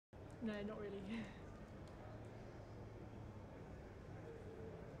No, not really.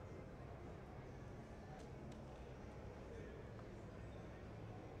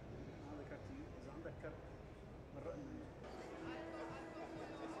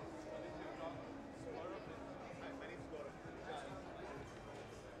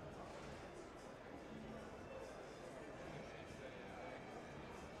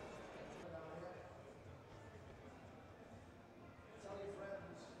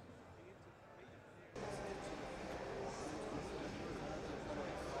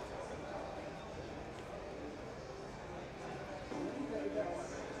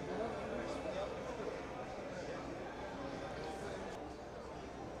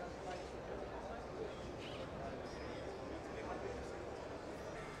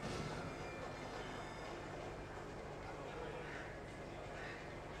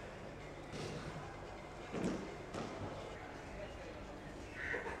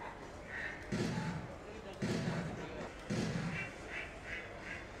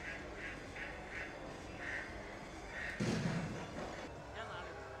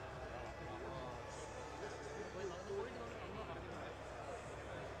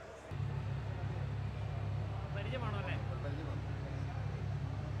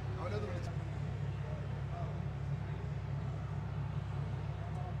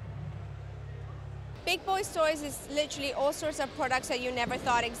 Big Boys Toys is literally all sorts of products that you never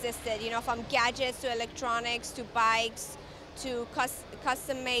thought existed, you know, from gadgets to electronics to bikes to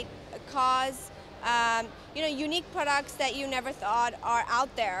custom-made cars, you know, unique products that you never thought are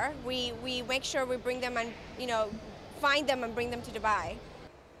out there. We make sure we bring them and, you know, find them and bring them to Dubai.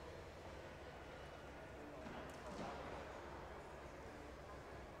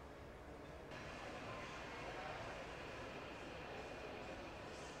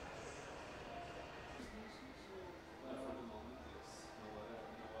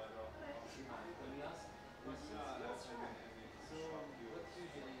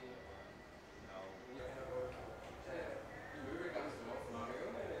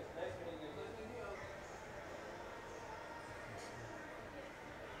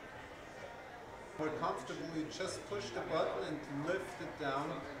 More comfortable, you just push the button and lift it down.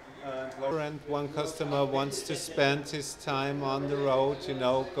 And one customer wants to spend his time on the road, you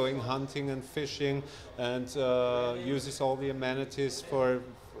know, going hunting and fishing, and uses all the amenities for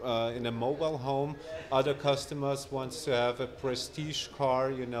in a mobile home. Other customers wants to have a prestige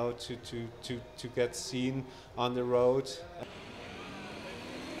car, you know, to get seen on the road.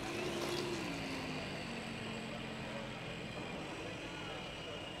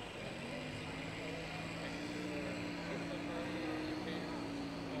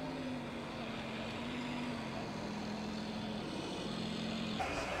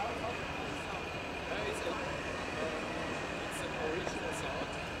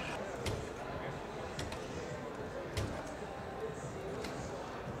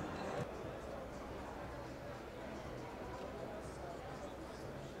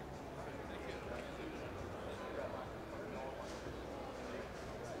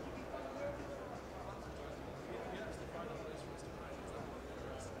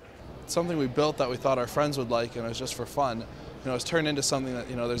 Something we built that we thought our friends would like, and it was just for fun. You know, it's turned into something that,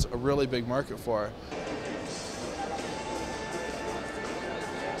 you know, there's a really big market for.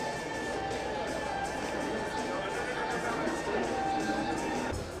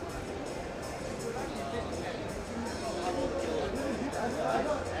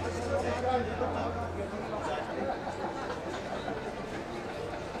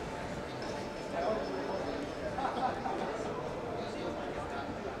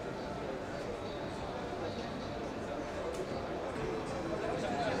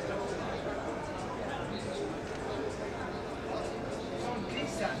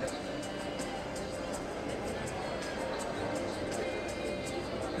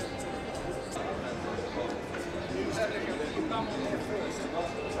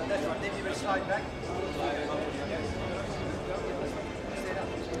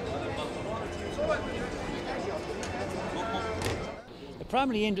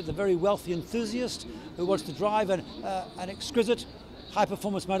 Primarily aimed at the very wealthy enthusiast who wants to drive an exquisite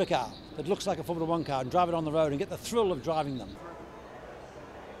high-performance motor car that looks like a Formula One car and drive it on the road and get the thrill of driving them.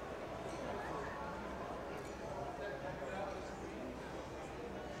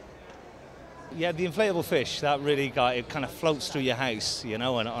 Yeah, the inflatable fish, that really it kind of floats through your house, you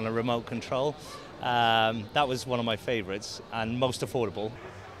know, on a remote control. That was one of my favorites and most affordable.